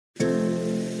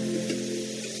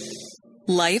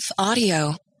Life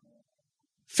Audio.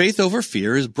 Faith Over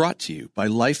Fear is brought to you by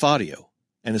Life Audio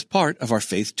and is part of our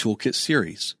Faith Toolkit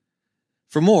series.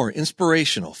 For more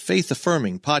inspirational,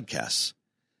 faith-affirming podcasts,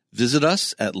 visit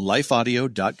us at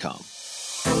lifeaudio.com.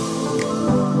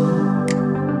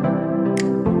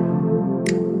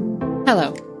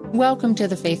 Hello. Welcome to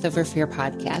the Faith Over Fear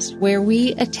podcast, where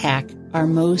we attack our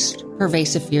most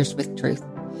pervasive fears with truth.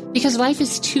 Because life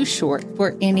is too short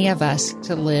for any of us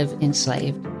to live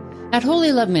enslaved. At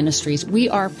Holy Love Ministries, we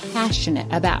are passionate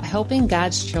about helping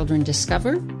God's children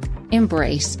discover,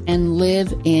 embrace, and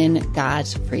live in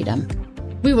God's freedom.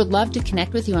 We would love to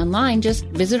connect with you online. Just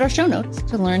visit our show notes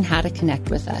to learn how to connect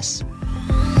with us.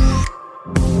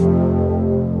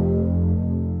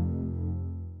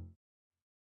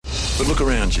 But look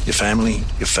around you. Your family,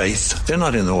 your faith, they're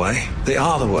not in the way. They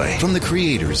are the way. From the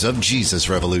creators of Jesus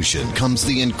Revolution comes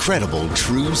the incredible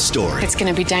true story. It's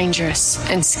going to be dangerous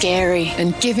and scary,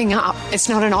 and giving up, it's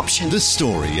not an option. The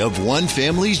story of one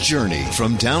family's journey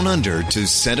from down under to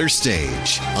center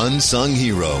stage. Unsung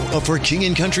Hero, a For King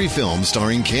and Country film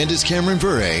starring Candace Cameron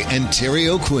Bure and Terry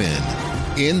O'Quinn.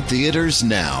 In theaters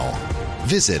now.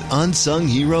 Visit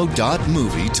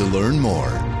unsunghero.movie to learn more.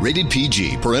 Rated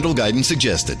PG. Parental guidance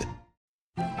suggested.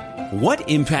 What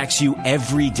impacts you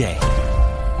every day?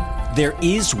 There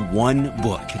is one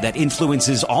book that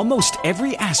influences almost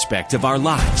every aspect of our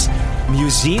lives.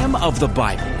 Museum of the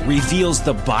Bible reveals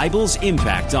the Bible's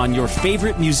impact on your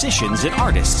favorite musicians and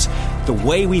artists, the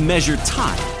way we measure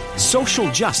time,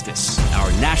 social justice, our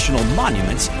national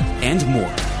monuments, and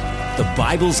more. The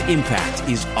Bible's impact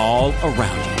is all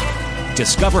around you.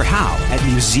 Discover how at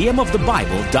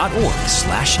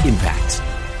museumofthebible.org/impact.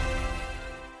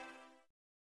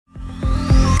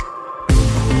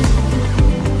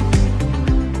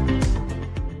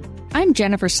 I'm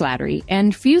Jennifer Slattery,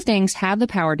 and few things have the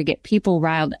power to get people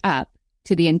riled up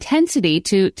to the intensity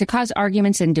to cause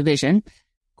arguments and division,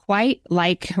 quite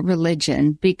like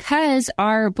religion, because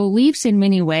our beliefs in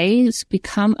many ways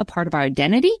become a part of our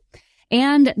identity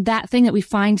and that thing that we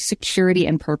find security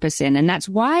and purpose in. And that's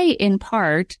why, in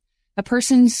part, a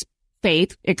person's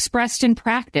faith expressed in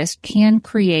practice can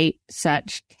create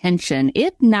such tension,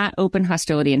 if not open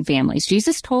hostility in families.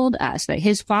 Jesus told us that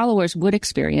his followers would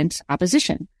experience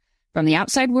opposition from the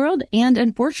outside world and,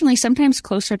 unfortunately, sometimes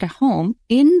closer to home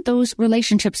in those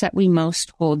relationships that we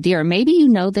most hold dear. Maybe you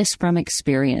know this from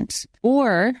experience,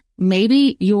 or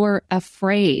maybe you're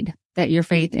afraid that your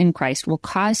faith in Christ will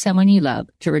cause someone you love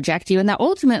to reject you and that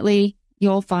ultimately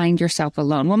you'll find yourself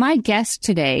alone. Well, my guest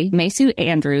today, Maysu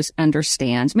Andrews,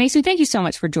 understands. Maysu, thank you so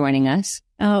much for joining us.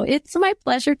 Oh, it's my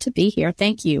pleasure to be here.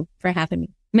 Thank you for having me.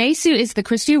 Maysu is the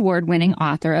Christie Award-winning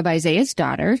author of Isaiah's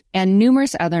Daughter and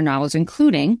numerous other novels,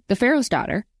 including The Pharaoh's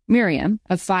Daughter, Miriam,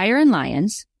 Of Fire and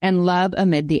Lions, and Love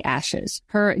Amid the Ashes.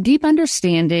 Her deep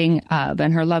understanding of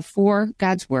and her love for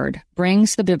God's Word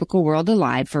brings the biblical world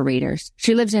alive for readers.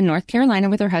 She lives in North Carolina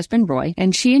with her husband, Roy,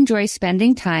 and she enjoys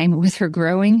spending time with her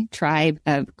growing tribe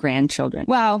of grandchildren.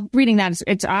 Well, reading that,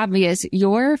 it's obvious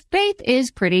your faith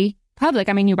is pretty public.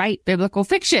 I mean, you write biblical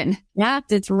fiction. Yeah,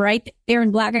 it's right there in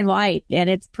black and white,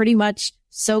 and it's pretty much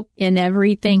soaked in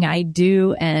everything I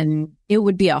do, and it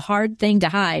would be a hard thing to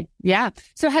hide. Yeah.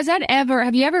 So have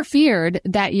you ever feared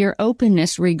that your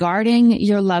openness regarding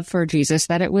your love for Jesus,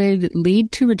 that it would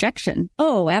lead to rejection?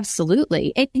 Oh,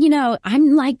 absolutely.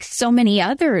 I'm like so many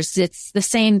others. It's the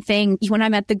same thing when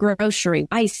I'm at the grocery.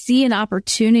 I see an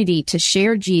opportunity to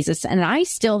share Jesus, and I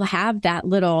still have that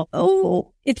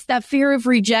it's that fear of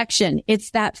rejection.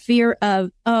 It's that fear of,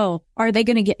 are they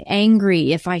going to get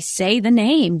angry if I say the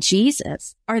name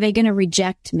Jesus? Are they going to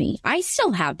reject me? I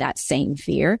still have that same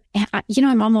fear. And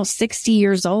I'm almost 60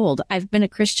 years old. I've been a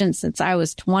Christian since I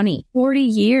was 20, 40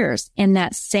 years. And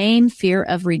that same fear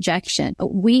of rejection.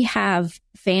 We have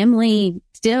family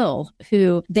still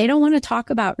who they don't want to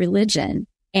talk about religion,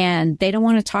 and they don't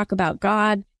want to talk about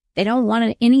God. They don't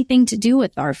want anything to do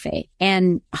with our faith.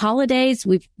 And holidays,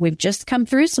 we've just come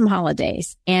through some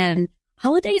holidays. And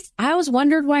holidays, I always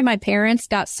wondered why my parents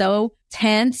got so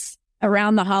tense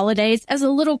around the holidays. As a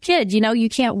little kid, you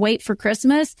can't wait for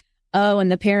Christmas. Oh, and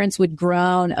the parents would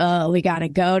groan. Oh, we got to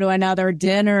go to another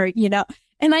dinner,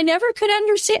 And I never could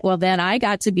understand. Well, then I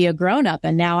got to be a grown up,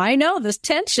 and now I know this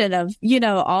tension of,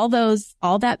 all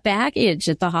that baggage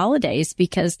at the holidays,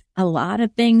 because a lot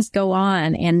of things go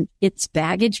on, and it's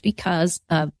baggage because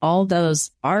of all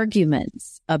those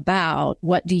arguments about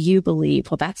what do you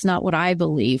believe? Well, that's not what I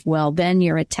believe. Well, then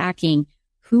you're attacking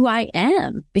who I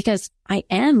am, because I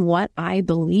am what I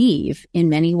believe in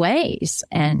many ways,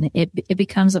 and it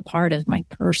becomes a part of my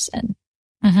person.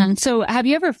 Mm-hmm. So have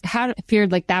you ever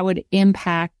feared like that would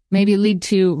impact maybe lead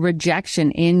to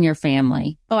rejection in your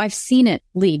family? Oh, I've seen it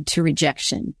lead to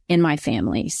rejection in my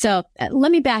family. So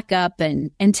let me back up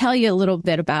and tell you a little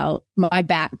bit about my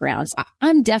background.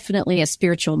 I'm definitely a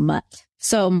spiritual mutt.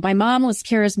 So my mom was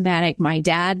charismatic. My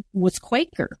dad was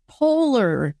Quaker,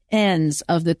 polar ends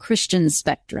of the Christian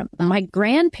spectrum. My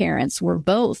grandparents were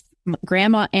both,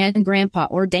 grandma and grandpa,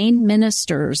 ordained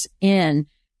ministers in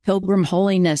Pilgrim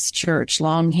Holiness Church,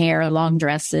 long hair, long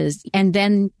dresses, and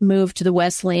then moved to the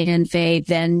Wesleyan faith,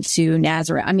 then to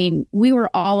Nazareth. I mean, we were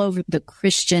all over the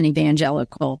Christian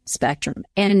evangelical spectrum,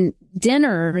 and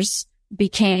dinners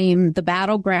became the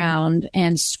battleground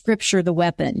and scripture the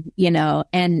weapon, you know.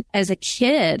 And as a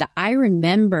kid, I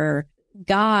remember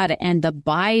God and the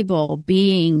Bible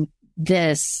being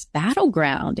this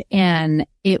battleground. And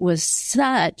it was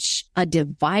such a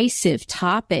divisive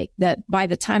topic that by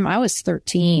the time I was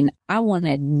 13, I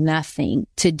wanted nothing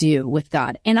to do with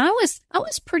God. And I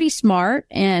was pretty smart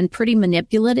and pretty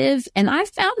manipulative. And I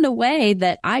found a way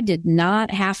that I did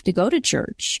not have to go to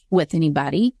church with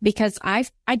anybody because I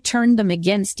turned them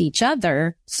against each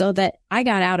other so that I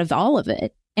got out of all of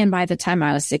it. And by the time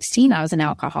I was 16, I was an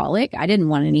alcoholic. I didn't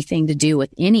want anything to do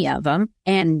with any of them.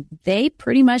 And they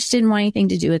pretty much didn't want anything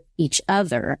to do with each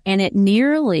other. And it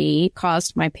nearly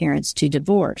caused my parents to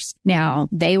divorce. Now,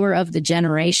 they were of the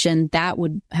generation that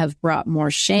would have brought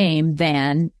more shame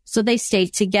than, so they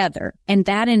stayed together. And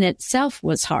that in itself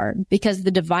was hard because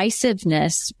the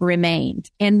divisiveness remained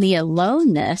and the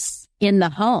aloneness in the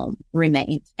home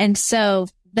remained. And so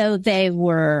though they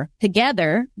were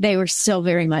together, they were still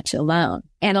very much alone.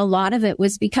 And a lot of it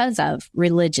was because of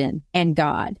religion and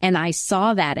God. And I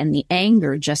saw that and the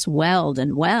anger just welled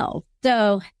and welled.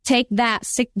 So take that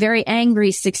very angry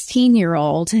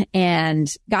 16-year-old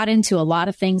and got into a lot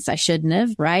of things I shouldn't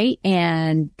have, right?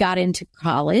 And got into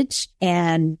college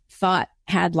and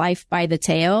had life by the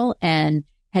tail and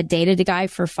had dated a guy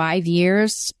for 5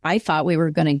 years. I thought we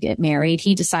were going to get married.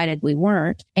 He decided we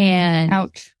weren't. And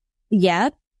ouch.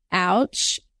 Yep.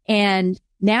 Ouch. And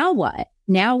now what?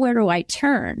 Now where do I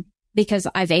turn? Because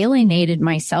I've alienated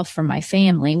myself from my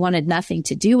family, wanted nothing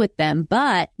to do with them,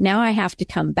 but now I have to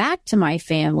come back to my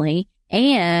family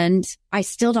and I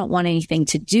still don't want anything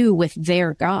to do with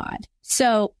their God.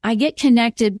 So I get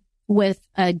connected with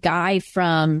a guy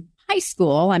from high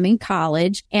school. I'm in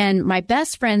college and my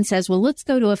best friend says, well, let's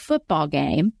go to a football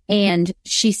game. And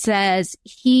she says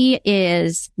he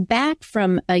is back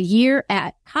from a year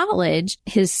at college.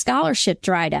 His scholarship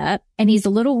dried up and he's a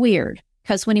little weird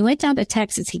because when he went down to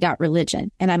Texas, he got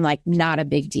religion. And I'm like, not a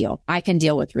big deal. I can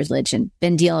deal with religion.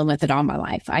 Been dealing with it all my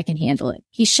life. I can handle it.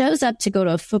 He shows up to go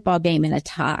to a football game in a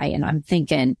tie. And I'm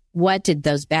thinking, what did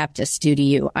those Baptists do to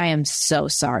you? I am so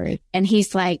sorry. And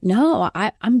he's like, no,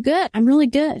 I'm good. I'm really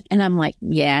good. And I'm like,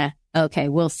 yeah, okay,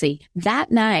 we'll see.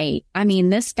 That night, I mean,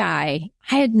 this guy,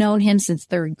 I had known him since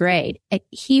third grade.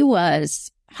 He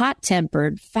was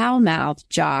hot-tempered, foul-mouthed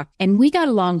jock, and we got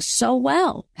along so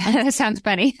well. That sounds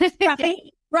funny.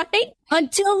 Right?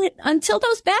 Until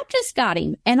those Baptists got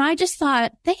him. And I just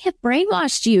thought, they have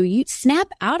brainwashed you. You snap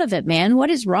out of it, man. What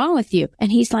is wrong with you? And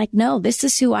he's like, no, this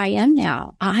is who I am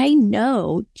now. I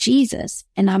know Jesus.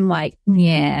 And I'm like,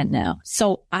 yeah, no.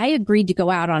 So I agreed to go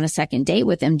out on a second date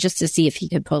with him just to see if he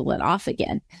could pull it off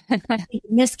again.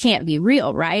 This can't be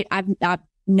real, right?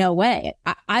 No way.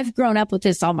 I've grown up with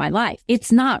this all my life.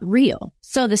 It's not real.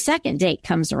 So the second date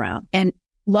comes around and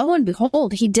lo and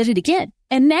behold, he did it again.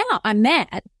 And now I'm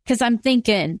mad because I'm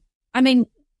thinking, I mean,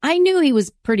 I knew he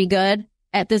was pretty good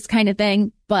at this kind of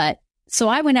thing, but so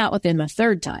I went out with him a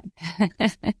third time.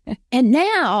 And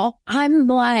now I'm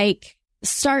like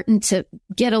starting to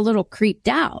get a little creeped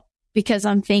out because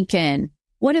I'm thinking,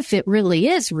 what if it really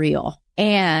is real?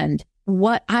 And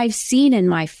what I've seen in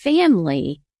my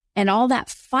family and all that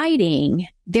fighting,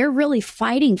 they're really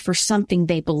fighting for something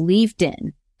they believed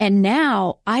in. And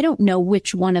now I don't know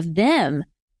which one of them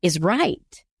is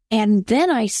right. And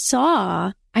then I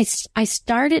saw,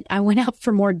 I went out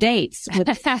for more dates.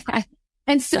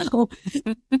 And so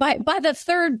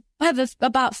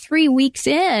about 3 weeks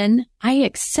in, I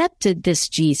accepted this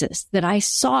Jesus that I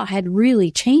saw had really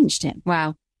changed him.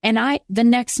 Wow. And the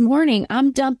next morning,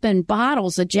 I'm dumping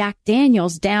bottles of Jack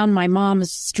Daniels down my mom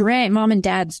and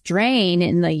dad's drain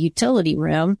in the utility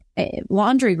room,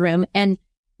 laundry room. And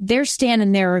they're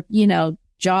standing there, you know,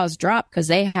 jaws dropped because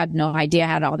they had no idea I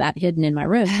had all that hidden in my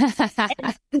room.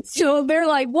 So they're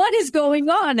like, what is going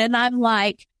on? And I'm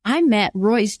like, I met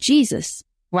Roy's Jesus.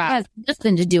 Wow. It has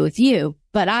nothing to do with you,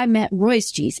 but I met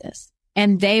Roy's Jesus.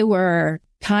 And they were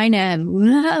kind of,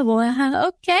 well,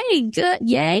 okay, good,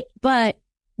 yay. But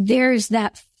there's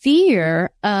that fear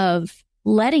of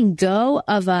letting go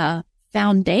of a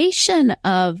foundation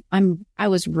of I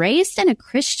was raised in a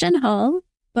Christian home,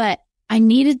 but I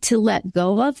needed to let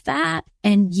go of that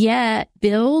and yet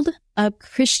build a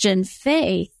Christian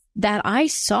faith that I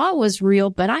saw was real,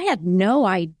 but I had no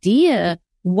idea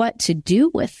what to do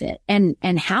with it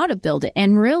and how to build it.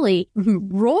 And really,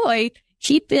 Roy,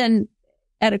 he'd been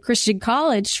at a Christian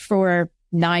college for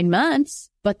 9 months,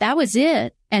 but that was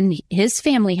it. And his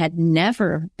family had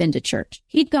never been to church.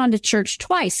 He'd gone to church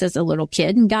twice as a little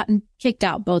kid and gotten kicked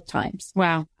out both times.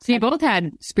 Wow. So you both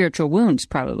had spiritual wounds,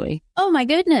 probably. Oh, my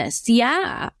goodness.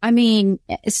 Yeah. I mean,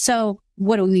 so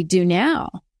what do we do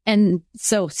now? And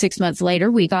so 6 months later,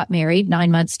 we got married.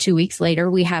 9 months, 2 weeks later,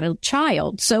 we had a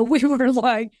child. So we were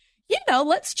like,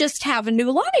 let's just have a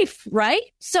new life, right?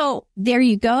 So there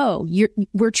you go.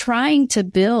 We're trying to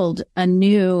build a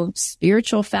new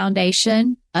spiritual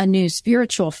foundation, a new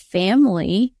spiritual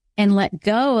family, and let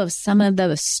go of some of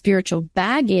the spiritual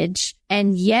baggage.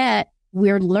 And yet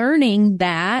we're learning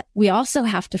that we also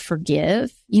have to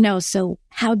forgive, so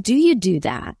how do you do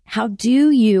that? How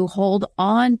do you hold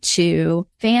on to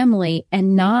family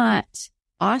and not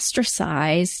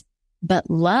ostracize, but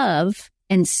love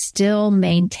and still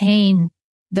maintain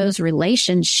those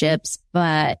relationships,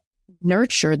 but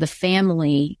nurture the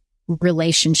family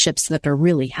relationships that are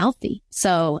really healthy?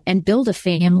 So, and build a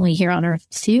family here on earth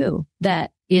too,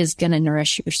 that is going to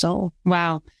nourish your soul.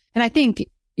 Wow. And I think,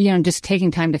 just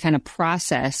taking time to kind of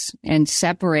process and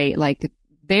separate, like,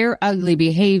 their ugly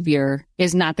behavior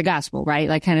is not the gospel, right?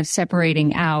 Like, kind of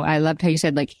separating out. I loved how you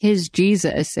said, like, his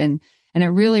Jesus. And it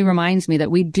really reminds me that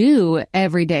we do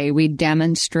every day. We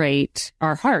demonstrate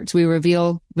our hearts. We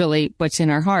reveal really what's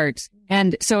in our hearts.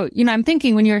 And so, I'm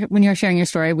thinking when you're sharing your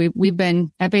story, we've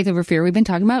been at Faith Over Fear, we've been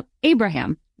talking about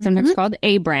Abraham, sometimes called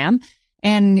Abram.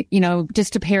 And,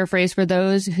 just to paraphrase for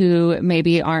those who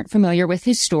maybe aren't familiar with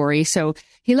his story. So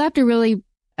he left a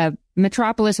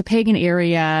metropolis, a pagan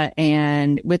area,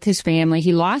 and with his family,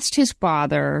 he lost his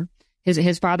father.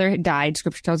 His father had died.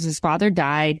 Scripture tells us his father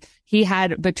died. He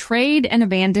had betrayed and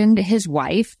abandoned his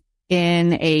wife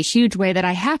in a huge way that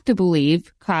I have to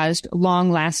believe caused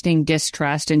long-lasting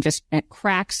distrust and just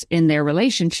cracks in their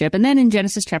relationship. And then in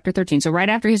Genesis chapter 13, so right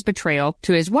after his betrayal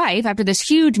to his wife, after this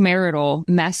huge marital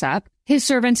mess up, his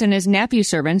servants and his nephew's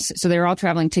servants, so they were all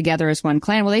traveling together as one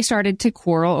clan, well, they started to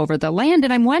quarrel over the land.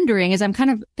 And I'm wondering, as I'm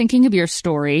kind of thinking of your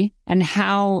story and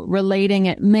how relating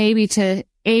it maybe to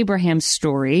Abraham's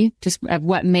story, just of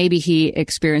what maybe he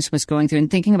experienced, was going through,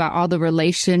 and thinking about all the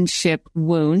relationship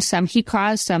wounds, some he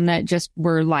caused, some that just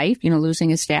were life, losing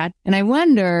his dad. And I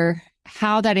wonder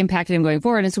how that impacted him going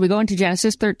forward. And so we go into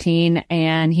Genesis 13,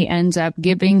 and he ends up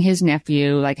giving his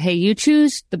nephew, like, hey, you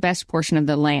choose the best portion of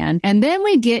the land. And then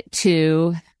we get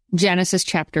to Genesis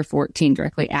chapter 14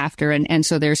 directly after. And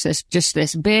so there's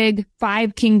this big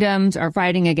 5 kingdoms are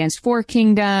fighting against 4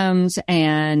 kingdoms,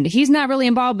 and he's not really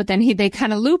involved, but then they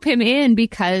kind of loop him in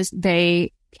because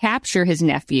they capture his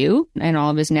nephew and all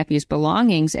of his nephew's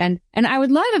belongings. And I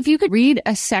would love if you could read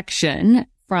a section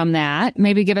from that,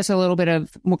 maybe give us a little bit of,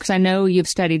 because I know you've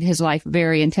studied his life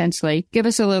very intensely, give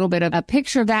us a little bit of a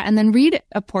picture of that, and then read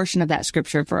a portion of that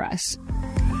scripture for us.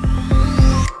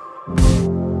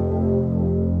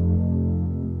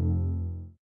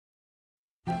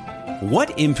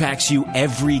 What impacts you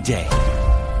every day?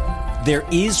 There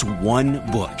is one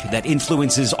book that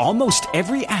influences almost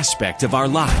every aspect of our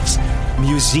lives.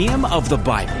 Museum of the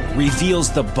Bible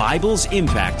reveals the Bible's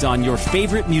impact on your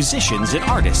favorite musicians and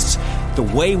artists, the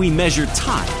way we measure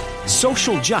time,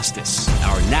 social justice,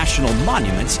 our national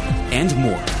monuments, and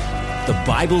more. The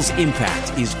Bible's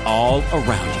impact is all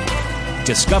around you.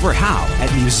 Discover how at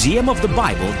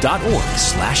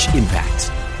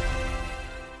museumofthebible.org/impact.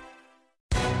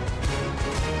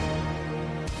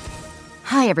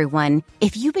 Hi, everyone.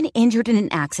 If you've been injured in an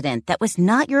accident that was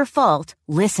not your fault,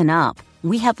 listen up.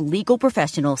 We have legal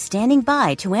professionals standing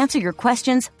by to answer your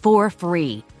questions for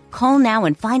free. Call now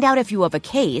and find out if you have a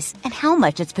case and how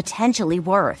much it's potentially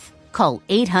worth. Call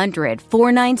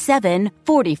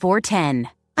 800-497-4410.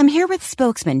 I'm here with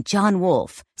spokesman John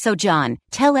Wolf. So, John,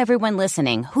 tell everyone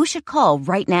listening who should call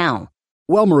right now.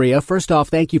 Well, Maria, first off,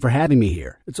 thank you for having me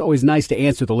here. It's always nice to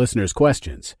answer the listeners'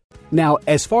 questions. Now,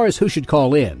 as far as who should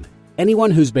call in,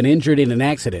 anyone who's been injured in an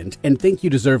accident and think you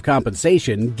deserve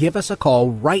compensation, give us a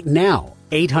call right now.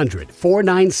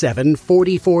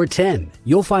 800-497-4410.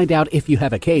 You'll find out if you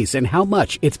have a case and how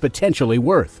much it's potentially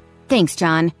worth. Thanks,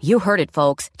 John. You heard it,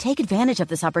 folks. Take advantage of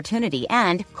this opportunity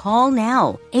and call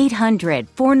now.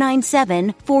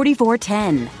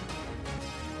 800-497-4410.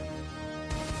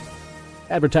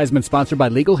 Advertisement sponsored by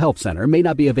Legal Help Center. May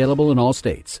not be available in all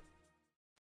states.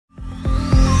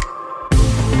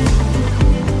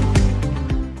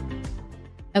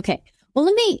 Okay. Well,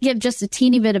 let me give just a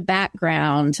teeny bit of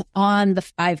background on the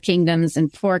 5 kingdoms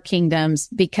and 4 kingdoms,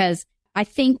 because I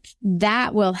think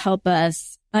that will help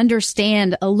us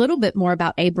understand a little bit more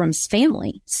about Abram's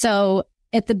family. So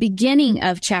at the beginning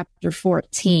of chapter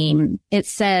 14, it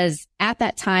says, at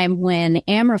that time when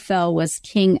Amraphel was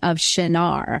king of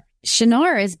Shinar.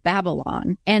 Shinar is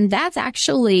Babylon, and that's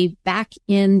actually back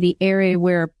in the area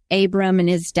where Abram and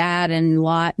his dad and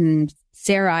Lot and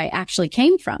Sarai actually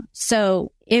came from.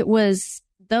 So it was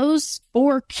those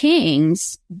 4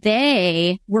 kings,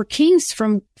 they were kings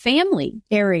from family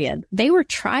area. They were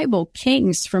tribal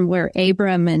kings from where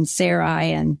Abram and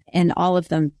Sarai and all of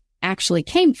them actually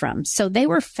came from. So they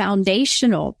were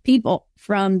foundational people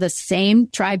from the same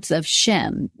tribes of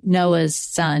Shem, Noah's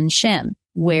son Shem,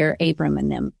 where Abram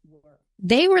and them were.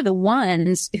 They were the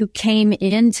ones who came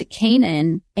into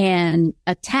Canaan and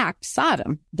attacked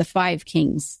Sodom, the 5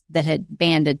 kings that had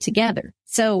banded together.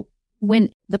 So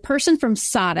when the person from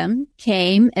Sodom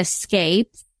came,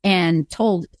 escaped, and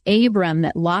told Abram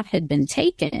that Lot had been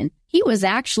taken, he was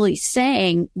actually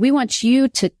saying, we want you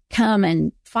to come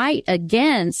and fight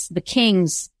against the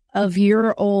kings of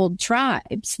your old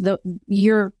tribes,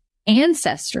 your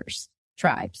ancestors'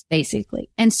 tribes,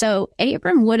 basically. And so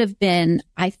Abram would have been,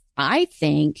 I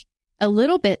think, a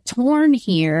little bit torn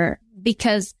here,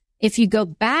 because if you go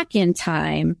back in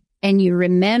time and you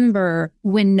remember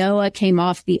when Noah came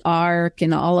off the ark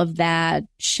and all of that,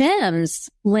 Shem's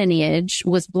lineage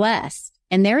was blessed.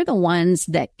 And they're the ones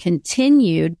that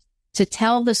continued to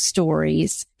tell the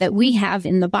stories that we have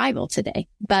in the Bible today.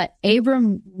 But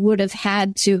Abram would have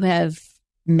had to have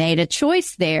made a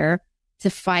choice there to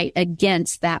fight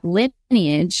against that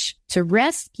lineage to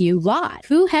rescue Lot,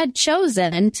 who had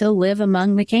chosen to live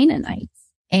among the Canaanites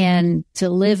and to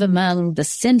live among the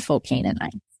sinful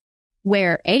Canaanites.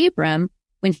 Where Abram,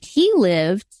 when he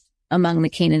lived among the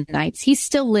Canaanites, he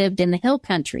still lived in the hill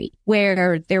country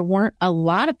where there weren't a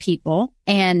lot of people.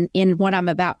 And in what I'm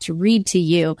about to read to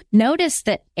you, notice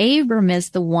that Abram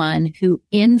is the one who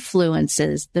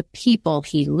influences the people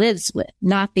he lives with,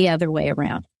 not the other way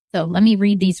around. So let me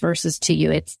read these verses to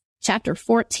you. It's chapter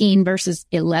 14, verses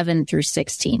 11 through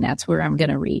 16. That's where I'm going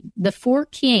to read. The 4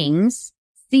 kings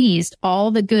seized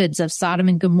all the goods of Sodom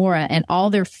and Gomorrah and all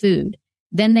their food.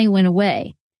 Then they went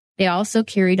away. They also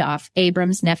carried off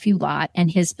Abram's nephew Lot and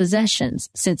his possessions,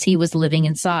 since he was living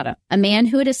in Sodom. A man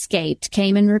who had escaped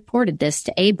came and reported this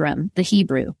to Abram, the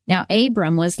Hebrew. Now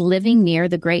Abram was living near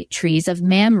the great trees of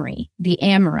Mamre, the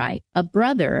Amorite, a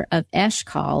brother of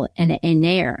Eshcol and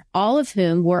Aner, all of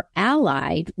whom were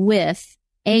allied with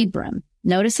Abram.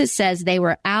 Notice it says they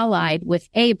were allied with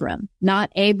Abram.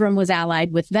 Not Abram was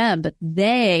allied with them, but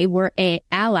they were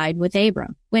allied with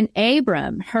Abram. When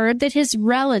Abram heard that his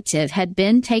relative had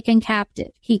been taken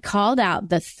captive, he called out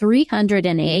the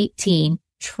 318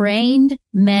 trained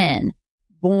men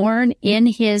born in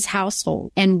his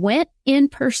household and went in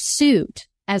pursuit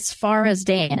as far as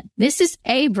Dan. This is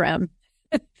Abram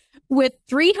with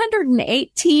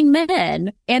 318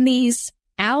 men and these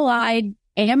allied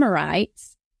Amorites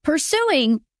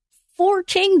pursuing 4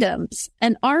 kingdoms,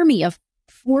 an army of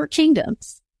 4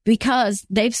 kingdoms, because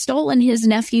they've stolen his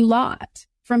nephew Lot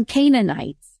from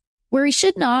Canaanites, where he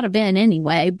should not have been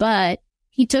anyway, but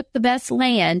he took the best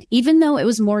land, even though it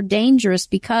was more dangerous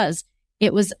because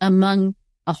it was among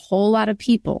a whole lot of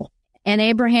people. And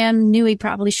Abraham knew he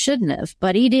probably shouldn't have,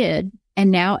 but he did. And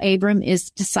now Abram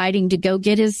is deciding to go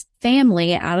get his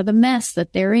family out of the mess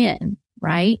that they're in,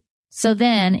 right? So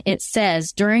then it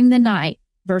says, during the night,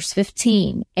 verse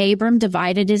 15, Abram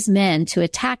divided his men to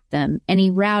attack them, and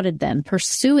he routed them,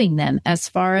 pursuing them as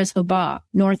far as Hobah,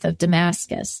 north of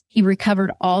Damascus. He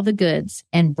recovered all the goods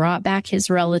and brought back his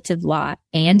relative Lot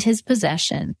and his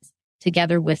possessions,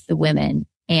 together with the women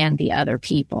and the other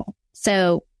people.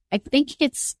 So I think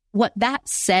it's what that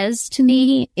says to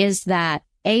me is that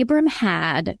Abram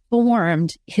had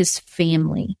formed his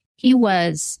family. He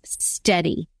was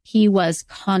steady. He was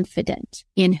confident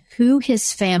in who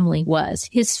his family was.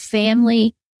 His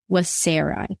family was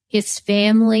Sarai. His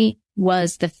family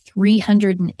was the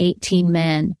 318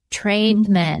 men, trained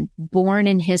men, born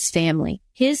in his family.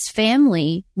 His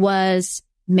family was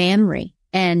Mamre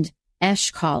and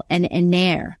Eshcol and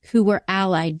Aner, who were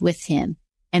allied with him.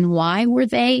 And why were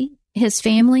they his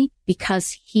family?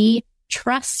 Because he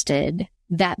trusted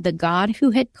that the God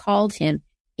who had called him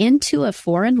into a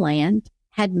foreign land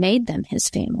had made them his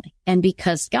family, and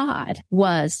because God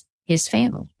was his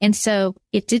family. And so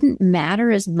it didn't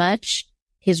matter as much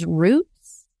his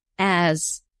roots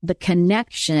as the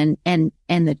connection and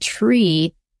the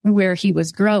tree where he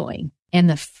was growing and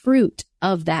the fruit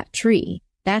of that tree.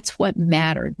 That's what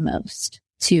mattered most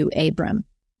to Abram.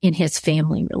 in his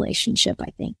family relationship,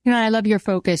 I think. I love your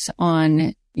focus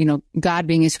on, God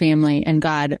being his family and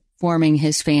God forming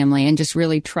his family and just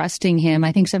really trusting him.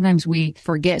 I think sometimes we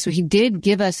forget. So he did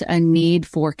give us a need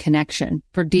for connection,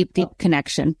 for deep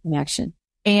connection.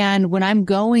 And when I'm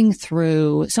going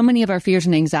through, so many of our fears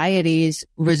and anxieties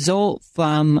result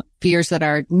from fears that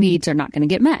our needs are not going to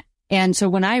get met. And so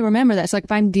when I remember that, it's like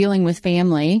if I'm dealing with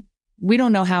family, we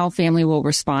don't know how family will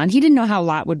respond. He didn't know how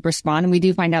Lot would respond. And we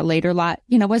do find out later Lot,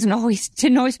 didn't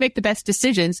always make the best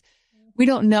decisions. We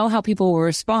don't know how people will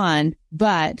respond,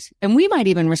 and we might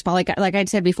even respond. Like I'd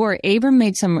said before, Abram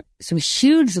made some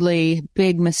hugely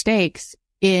big mistakes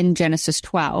in Genesis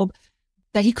 12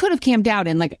 that he could have camped out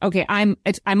in, like, okay, I'm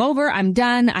over, I'm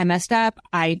done, I messed up,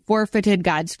 I forfeited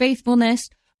God's faithfulness.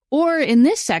 Or in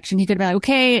this section, he could be like,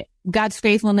 okay, God's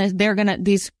faithfulness,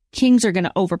 these kings are going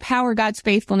to overpower God's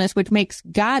faithfulness, which makes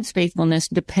God's faithfulness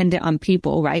dependent on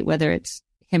people, right? Whether it's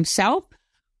himself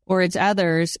or it's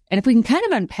others. And if we can kind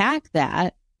of unpack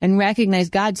that and recognize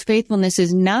God's faithfulness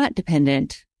is not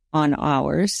dependent on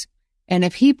ours, and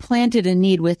if he planted a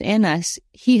need within us,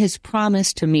 he has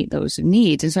promised to meet those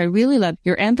needs. And so I really love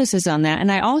your emphasis on that.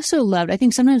 And I also loved, I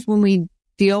think sometimes when we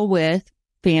deal with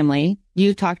family,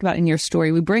 you talked about in your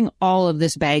story, we bring all of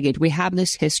this baggage. We have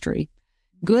this history,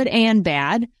 good and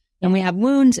bad, and we have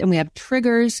wounds and we have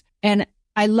triggers. And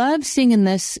I love seeing in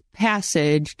this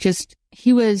passage,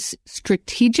 he was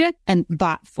strategic and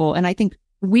thoughtful. And I think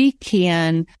we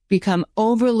can become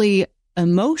overly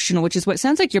emotional, which is what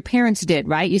sounds like your parents did,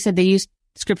 right? You said they used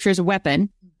scripture as a weapon.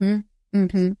 Mm-hmm.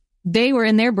 Mm-hmm. They were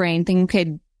in their brain thinking,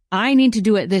 okay, I need to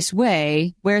do it this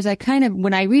way. Whereas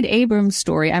when I read Abram's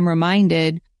story, I'm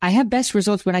reminded I have best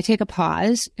results when I take a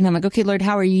pause and I'm like, okay, Lord,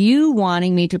 how are you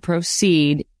wanting me to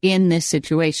proceed in this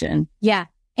situation? Yeah.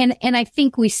 And I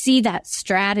think we see that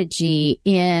strategy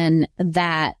in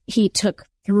that he took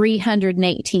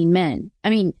 318 men.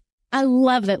 I mean, I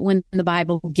love it when the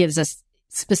Bible gives us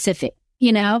specific,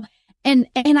 and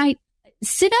I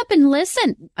sit up and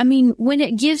listen. I mean, when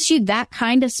it gives you that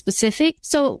kind of specific.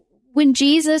 So when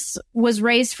Jesus was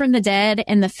raised from the dead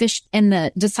and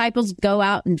the disciples go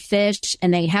out and fish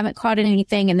and they haven't caught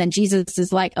anything. And then Jesus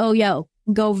is like, oh,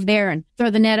 go over there and throw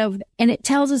the net over. And it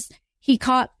tells us he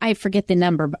caught, I forget the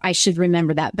number, but I should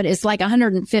remember that, but it's like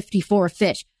 154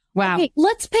 fish. Wow. Okay,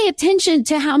 let's pay attention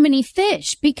to how many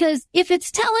fish, because if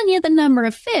it's telling you the number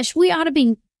of fish, we ought to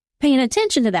be paying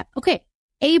attention to that. Okay.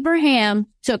 Abraham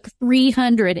took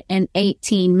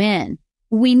 318 men.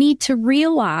 We need to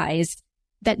realize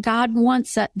that God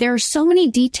wants us. There are so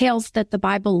many details that the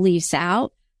Bible leaves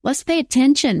out. Let's pay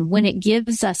attention when it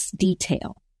gives us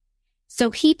detail.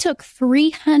 So he took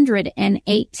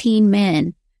 318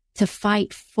 men to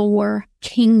fight 4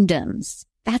 kingdoms.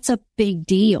 That's a big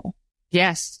deal.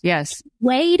 Yes.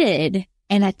 Waited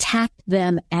and attacked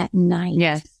them at night.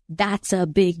 Yes. That's a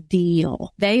big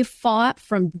deal. They fought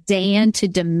from Dan to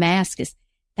Damascus.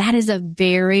 That is a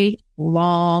very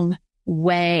long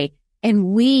way.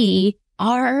 And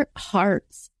our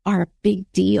hearts are a big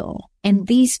deal. And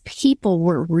these people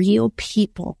were real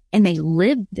people and they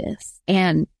lived this.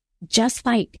 And just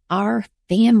like our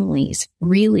families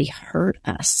really hurt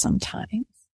us sometimes.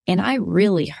 And I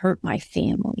really hurt my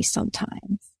family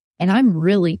sometimes. And I'm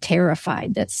really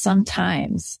terrified that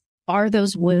sometimes, are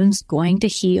those wounds going to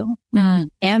heal?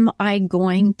 Am I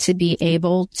going to be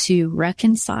able to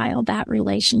reconcile that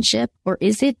relationship, or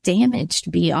is it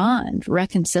damaged beyond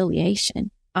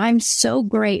reconciliation? I'm so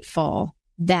grateful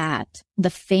that the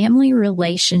family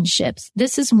relationships,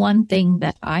 this is one thing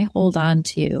that I hold on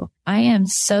to. I am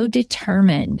so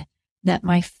determined that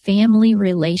my family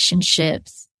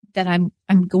relationships, that I'm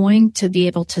going to be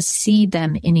able to see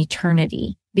them in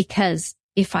eternity. Because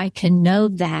if I can know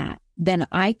that, then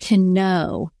I can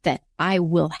know that I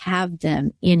will have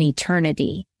them in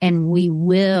eternity and we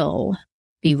will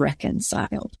be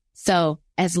reconciled. So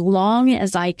as long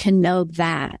as I can know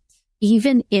that,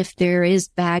 even if there is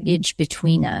baggage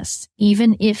between us,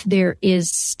 even if there is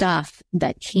stuff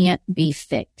that can't be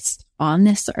fixed on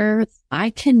this earth, I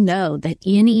can know that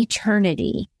in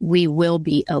eternity we will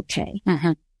be okay.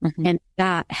 Mm-hmm. Mm-hmm. And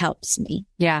that helps me.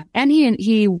 Yeah. And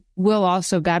he will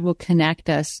also, God will connect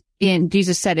us in.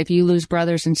 Jesus said, if you lose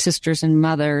brothers and sisters and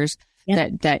mothers,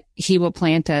 that he will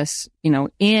plant us,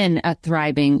 in a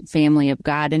thriving family of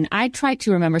God. And I try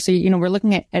to remember, so, we're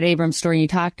looking at Abram's story. You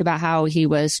talked about how he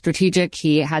was strategic.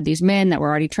 He had these men that were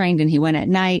already trained and he went at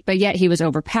night, but yet he was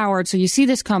overpowered. So you see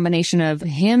this combination of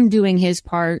him doing his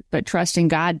part, but trusting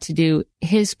God to do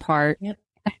his part. Yep.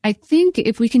 I think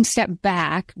if we can step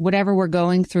back, whatever we're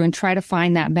going through, and try to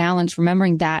find that balance,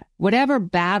 remembering that whatever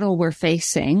battle we're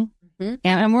facing,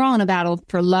 And we're all in a battle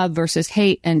for love versus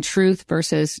hate and truth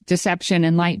versus deception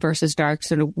and light versus dark.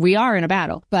 So we are in a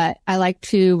battle. But I like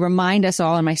to remind us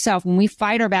all and myself, when we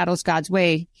fight our battles God's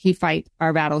way, he fights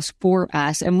our battles for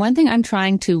us. And one thing I'm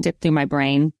trying to dip through my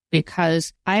brain,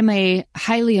 because I'm a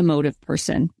highly emotive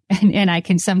person and I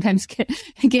can sometimes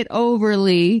get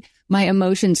overly, my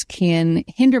emotions can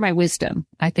hinder my wisdom,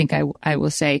 I think I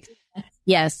will say.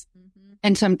 Yes.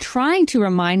 And so I'm trying to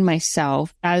remind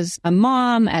myself as a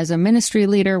mom, as a ministry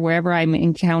leader, wherever I'm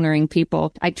encountering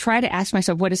people, I try to ask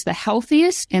myself, what is the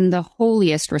healthiest and the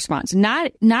holiest response?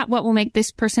 Not what will make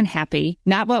this person happy,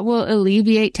 not what will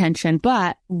alleviate tension,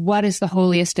 but what is the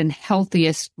holiest and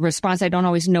healthiest response? I don't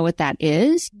always know what that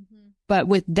is. But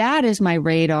with that as my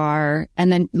radar, and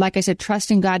then, like I said,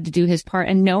 trusting God to do his part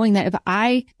and knowing that if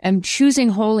I am choosing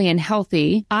holy and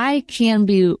healthy, I can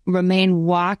remain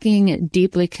walking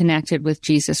deeply connected with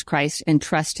Jesus Christ and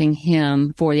trusting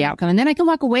him for the outcome. And then I can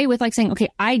walk away with saying, okay,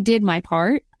 I did my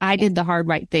part. I did the hard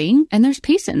right thing. And there's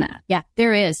peace in that. Yeah,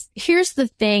 there is. Here's the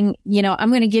thing. I'm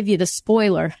going to give you the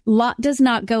spoiler. Lot does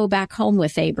not go back home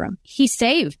with Abram. He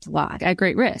saved Lot. At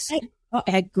great risk.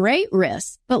 At great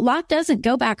risk. But Lot doesn't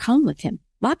go back home with him.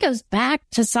 Lot goes back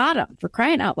to Sodom, for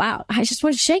crying out loud. I just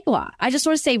want to shake Lot. I just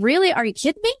want to say, really? Are you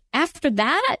kidding me? After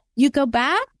that, you go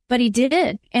back? But he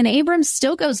did. And Abram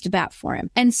still goes to bat for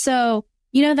him. And so,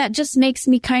 that just makes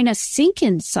me kind of sink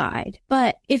inside.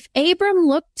 But if Abram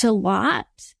looked to Lot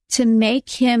to make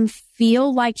him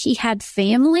feel like he had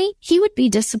family, he would be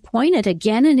disappointed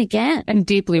again and again. And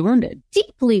deeply wounded.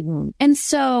 Deeply wounded. And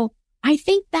so I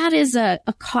think that is a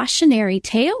cautionary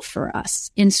tale for us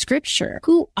in Scripture.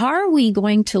 Who are we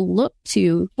going to look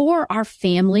to for our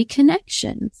family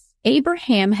connections?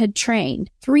 Abraham had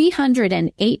trained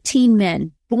 318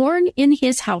 men born in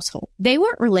his household. They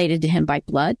weren't related to him by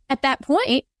blood. At that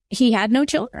point, he had no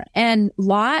children. And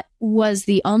Lot was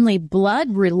the only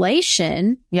blood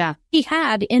relation he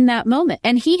had in that moment.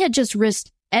 And he had just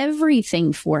risked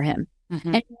everything for him.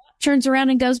 And Lot turns around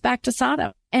and goes back to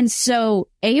Sodom. And so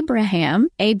Abram,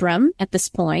 at this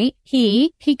point,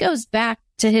 he goes back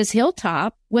to his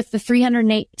hilltop with the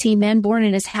 318 men born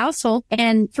in his household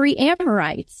and 3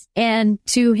 Amorites and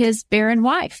to his barren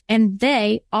wife. And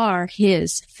they are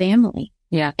his family.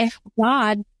 Yeah. And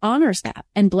God honors that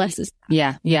and blesses that.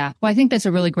 Yeah. Yeah. Well, I think that's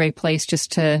a really great place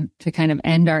just to kind of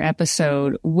end our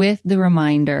episode with the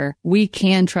reminder, we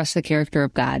can trust the character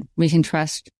of God. We can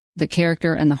trust the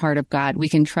character and the heart of God. We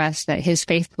can trust that his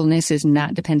faithfulness is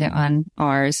not dependent on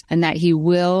ours and that he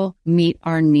will meet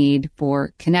our need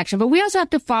for connection. But we also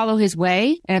have to follow his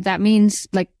way. And if that means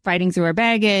fighting through our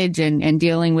baggage and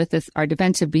dealing with our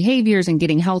defensive behaviors and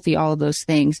getting healthy, all of those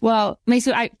things. Well,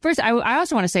 Mesu, I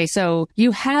also want to say, so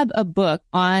you have a book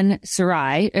on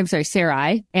Sarai.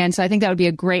 And so I think that would be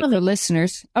a great for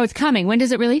listeners. Oh, it's coming. When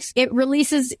does it release? It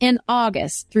releases in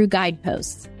August through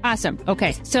Guideposts. Awesome.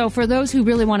 Okay. So for those who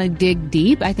really want to dig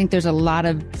deep, I think there's a lot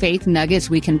of faith nuggets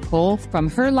we can pull from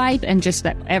her life and just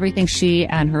that everything she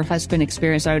and her husband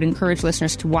experienced. I would encourage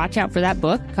listeners to watch out for that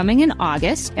book coming in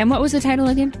August. And what was the title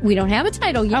again? We don't have a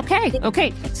title yet.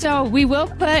 Okay. So we will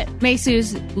put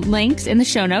Mesu's links in the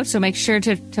show notes. So make sure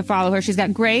to follow her. She's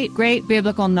got great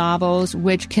biblical novels,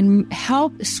 which can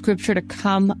help Scripture to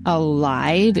come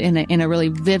alive in a really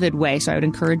vivid way. So I would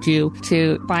encourage you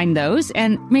to find those.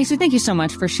 And Mesu, thank you so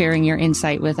much for sharing your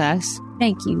insight with us.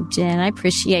 Thank you, Jen. I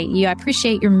appreciate you. I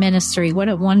appreciate your ministry. What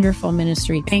a wonderful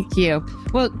ministry. Thank you.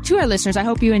 Well, to our listeners, I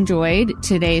hope you enjoyed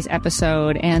today's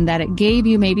episode and that it gave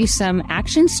you maybe some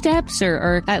action steps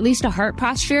or at least a heart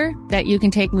posture that you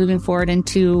can take moving forward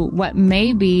into what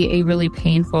may be a really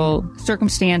painful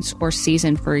circumstance or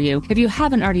season for you. If you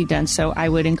haven't already done so, I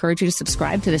would encourage you to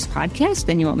subscribe to this podcast.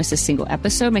 Then you won't miss a single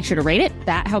episode. Make sure to rate it.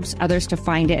 That helps others to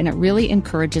find it, and it really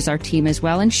encourages our team as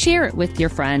well. And share it with your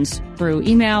friends through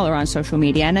email or on social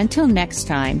media. And until next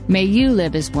time, may you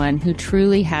live as one who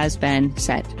truly has been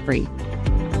set free.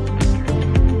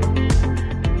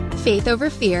 Faith Over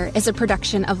Fear is a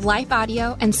production of Life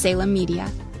Audio and Salem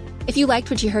Media. If you liked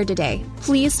what you heard today,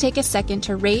 please take a second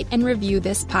to rate and review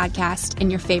this podcast in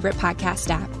your favorite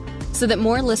podcast app so that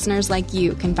more listeners like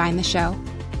you can find the show.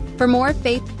 For more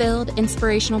faith-filled,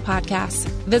 inspirational podcasts,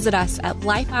 visit us at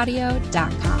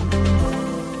lifeaudio.com.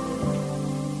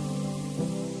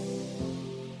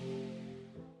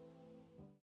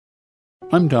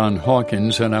 I'm Don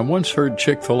Hawkins, and I once heard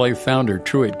Chick-fil-A founder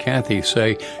Truett Cathy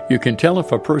say, "You can tell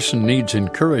if a person needs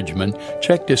encouragement,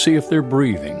 check to see if they're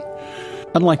breathing."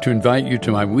 I'd like to invite you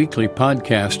to my weekly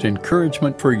podcast,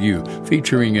 Encouragement for You,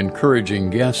 featuring encouraging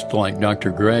guests like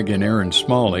Dr. Greg and Aaron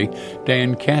Smalley,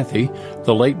 Dan Cathy,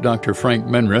 the late Dr. Frank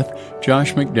Menrith,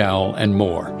 Josh McDowell, and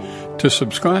more. To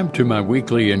subscribe to my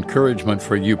weekly Encouragement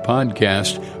for You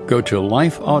podcast, go to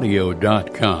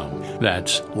lifeaudio.com.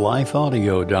 That's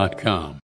lifeaudio.com.